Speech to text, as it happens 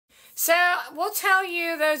So we'll tell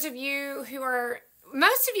you, those of you who are,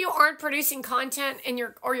 most of you aren't producing content and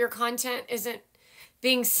your content isn't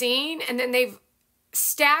being seen, and then they've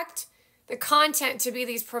stacked the content to be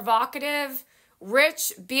these provocative,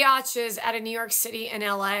 rich biatches out of New York City and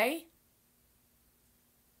LA.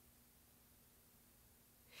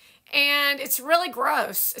 And it's really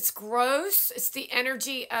gross. It's gross. It's the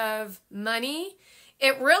energy of money.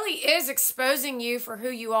 It really is exposing you for who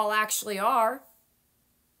you all actually are.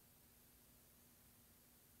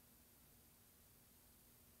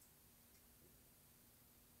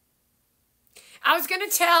 I was going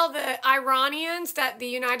to tell the Iranians that the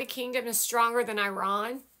United Kingdom is stronger than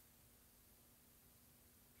Iran.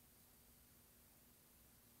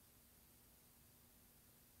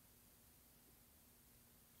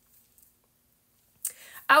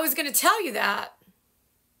 I was going to tell you that.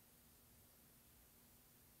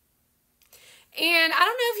 And I don't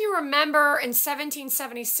know if you remember in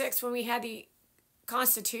 1776 when we had the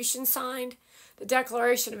Constitution signed, the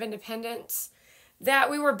Declaration of Independence,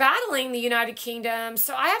 that we were battling the United Kingdom.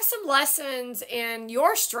 So I have some lessons in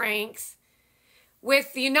your strength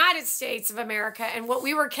with the United States of America and what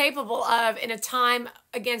we were capable of in a time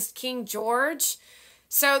against King George.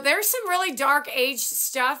 So there's some really dark age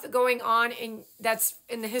stuff going on that's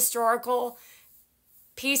in the historical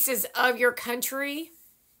pieces of your country.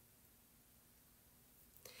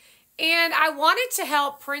 And I wanted to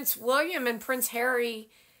help Prince William and Prince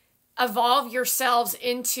Harry evolve yourselves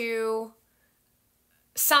into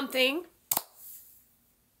something.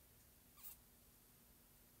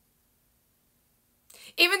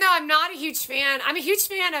 Even though I'm not a huge fan, I'm a huge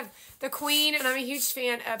fan of the Queen and I'm a huge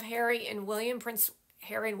fan of Harry and William, Prince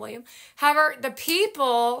Harry and William. However, the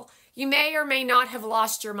people, you may or may not have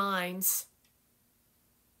lost your minds.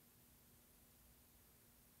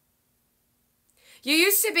 You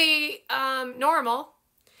used to be normal,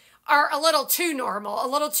 or a little too normal, a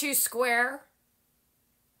little too square,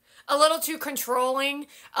 a little too controlling,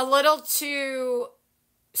 a little too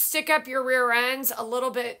stick up your rear ends, a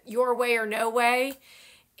little bit your way or no way.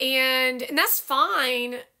 And that's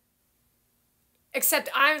fine, except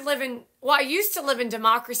I used to live in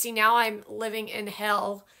democracy. Now I'm living in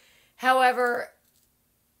hell. However,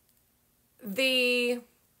 the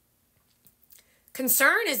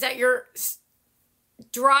concern is that you're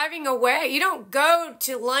driving away. You don't go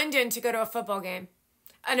to London to go to a football game,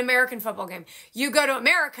 an American football game. You go to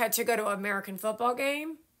America to go to an American football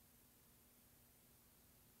game.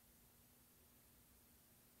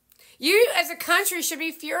 You as a country should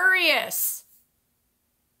be furious.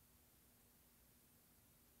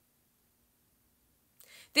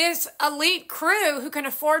 This elite crew who can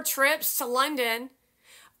afford trips to London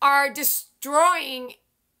are destroying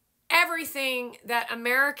everything that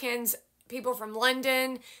Americans, people from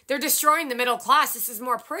London, they're destroying the middle class. This is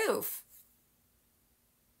more proof.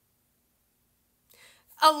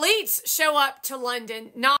 Elites show up to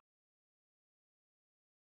London, not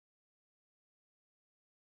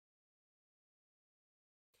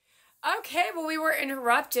okay, well, we were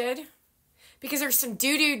interrupted because there's some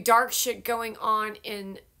doo-doo dark shit going on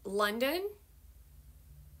in London.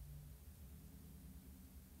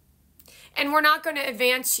 And we're not going to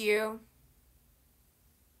advance you.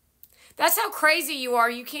 That's how crazy you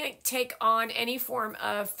are. You can't take on any form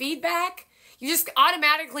of feedback. You just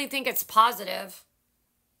automatically think it's positive.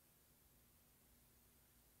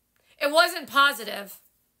 It wasn't positive.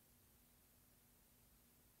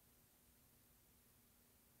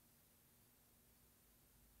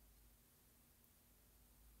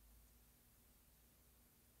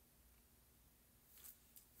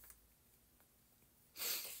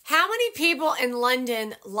 How many people in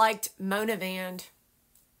London liked Monavand?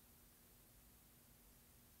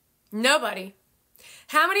 Nobody.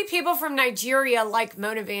 How many people from Nigeria like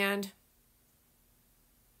Monavand?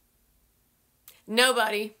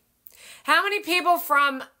 Nobody. How many people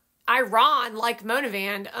from Iran like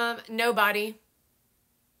Monavand? Nobody.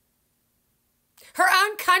 Her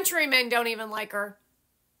own countrymen don't even like her.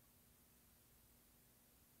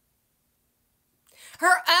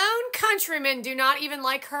 Her own countrymen do not even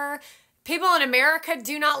like her. People in America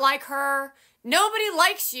do not like her. Nobody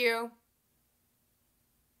likes you.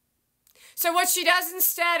 So what she does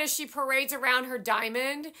instead is she parades around her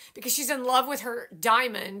diamond because she's in love with her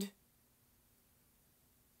diamond.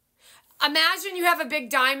 Imagine you have a big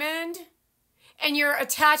diamond and you're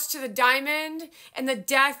attached to the diamond and the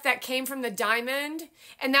death that came from the diamond.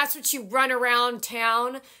 And that's what you run around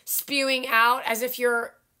town spewing out as if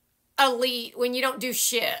you're elite when you don't do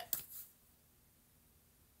shit.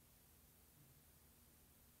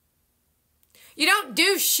 You don't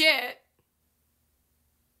do shit.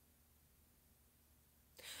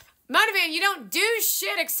 Motivan, you don't do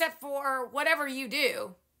shit except for whatever you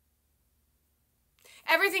do.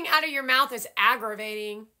 Everything out of your mouth is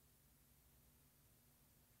aggravating.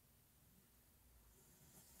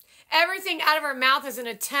 Everything out of her mouth is an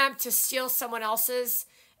attempt to steal someone else's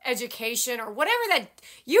education or whatever that...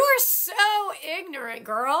 You are so ignorant,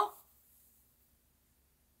 girl.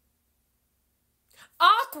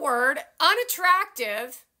 Awkward,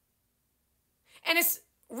 unattractive, and it's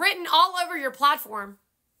written all over your platform.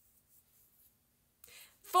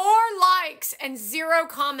 4 likes and 0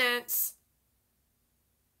 comments.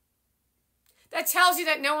 That tells you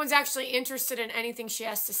that no one's actually interested in anything she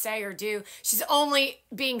has to say or do. She's only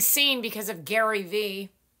being seen because of Gary V.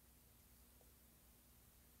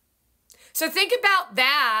 So think about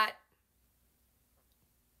that.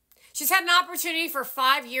 She's had an opportunity for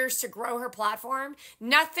 5 years to grow her platform.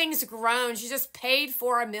 Nothing's grown. She just paid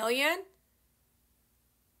for $1 million.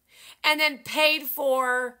 And then paid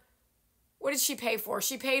for, what did she pay for?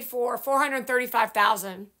 She paid for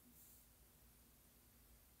 $435,000.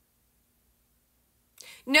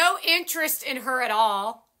 No interest in her at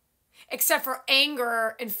all, except for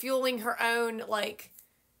anger and fueling her own, like,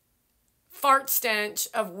 fart stench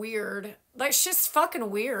of weird. Like, she's just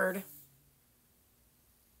fucking weird.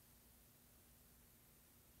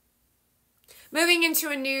 Moving into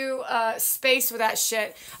a new space with that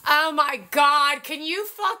shit. Oh my God, can you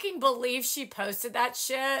fucking believe she posted that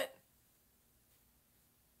shit?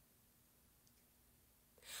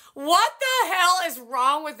 What the hell is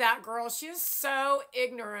wrong with that girl? She is so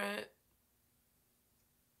ignorant.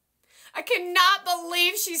 I cannot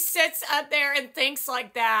believe she sits up there and thinks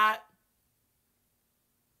like that.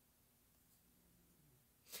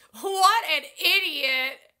 What an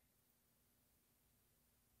idiot.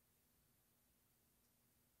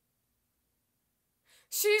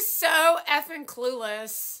 She's so effing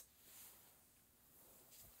clueless.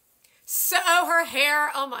 So her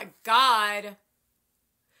hair, oh my God.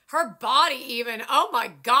 Her body even, oh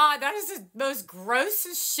my God, that is the most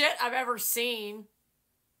grossest shit I've ever seen.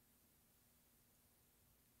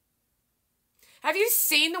 Have you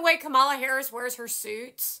seen the way Kamala Harris wears her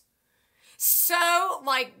suits? So,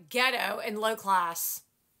 like, ghetto and low class.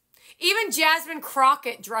 Even Jasmine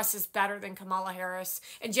Crockett dresses better than Kamala Harris.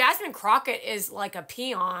 And Jasmine Crockett is like a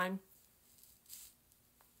peon.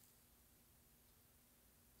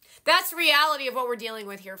 That's reality of what we're dealing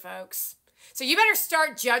with here, folks. So you better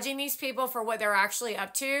start judging these people for what they're actually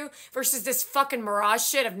up to versus this fucking mirage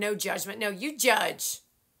shit of no judgment. No, you judge.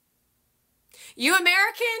 You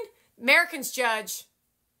Americans judge.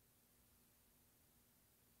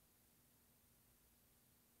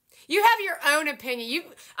 You have your own opinion.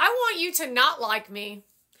 I want you to not like me.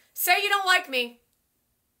 Say you don't like me.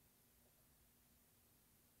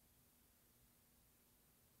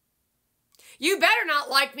 You better not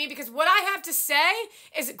like me because what I have to say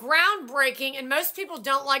is groundbreaking and most people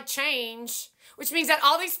don't like change, which means that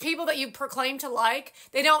all these people that you proclaim to like,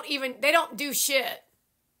 they don't do shit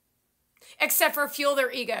except for fuel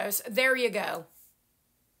their egos. There you go.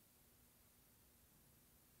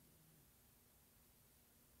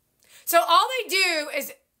 So all they do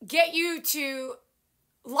is get you to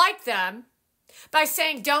like them by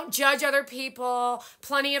saying don't judge other people,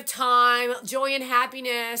 plenty of time, joy and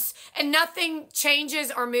happiness, and nothing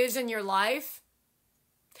changes or moves in your life.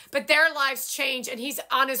 But their lives change, and he's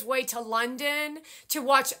on his way to London to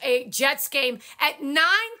watch a Jets game at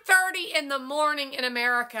 9:30 in the morning in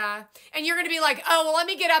America. And you're going to be like, oh, well, let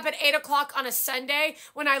me get up at 8 o'clock on a Sunday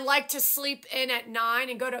when I like to sleep in at 9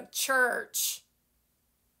 and go to church.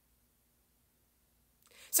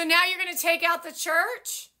 So now you're going to take out the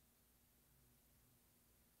church?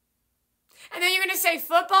 And then you're going to say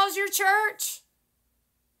football's your church?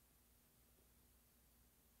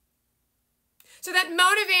 So that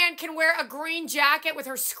Motivan can wear a green jacket with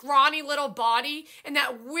her scrawny little body and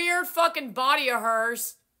that weird fucking body of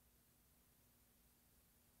hers.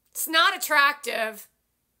 It's not attractive.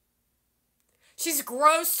 She's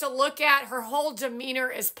gross to look at. Her whole demeanor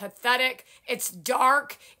is pathetic. It's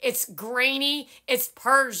dark. It's grainy. It's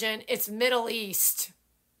Persian. It's Middle East.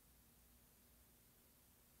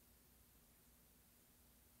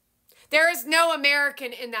 There is no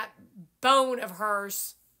American in that bone of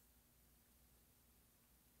hers.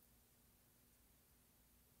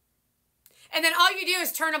 And then all you do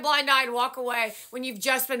is turn a blind eye and walk away when you've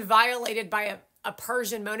just been violated by a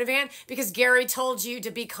Persian Motivan because Gary told you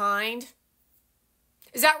to be kind.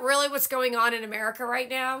 Is that really what's going on in America right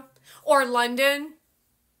now? Or London?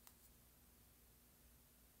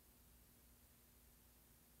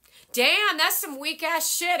 Damn, that's some weak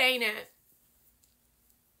ass shit, ain't it?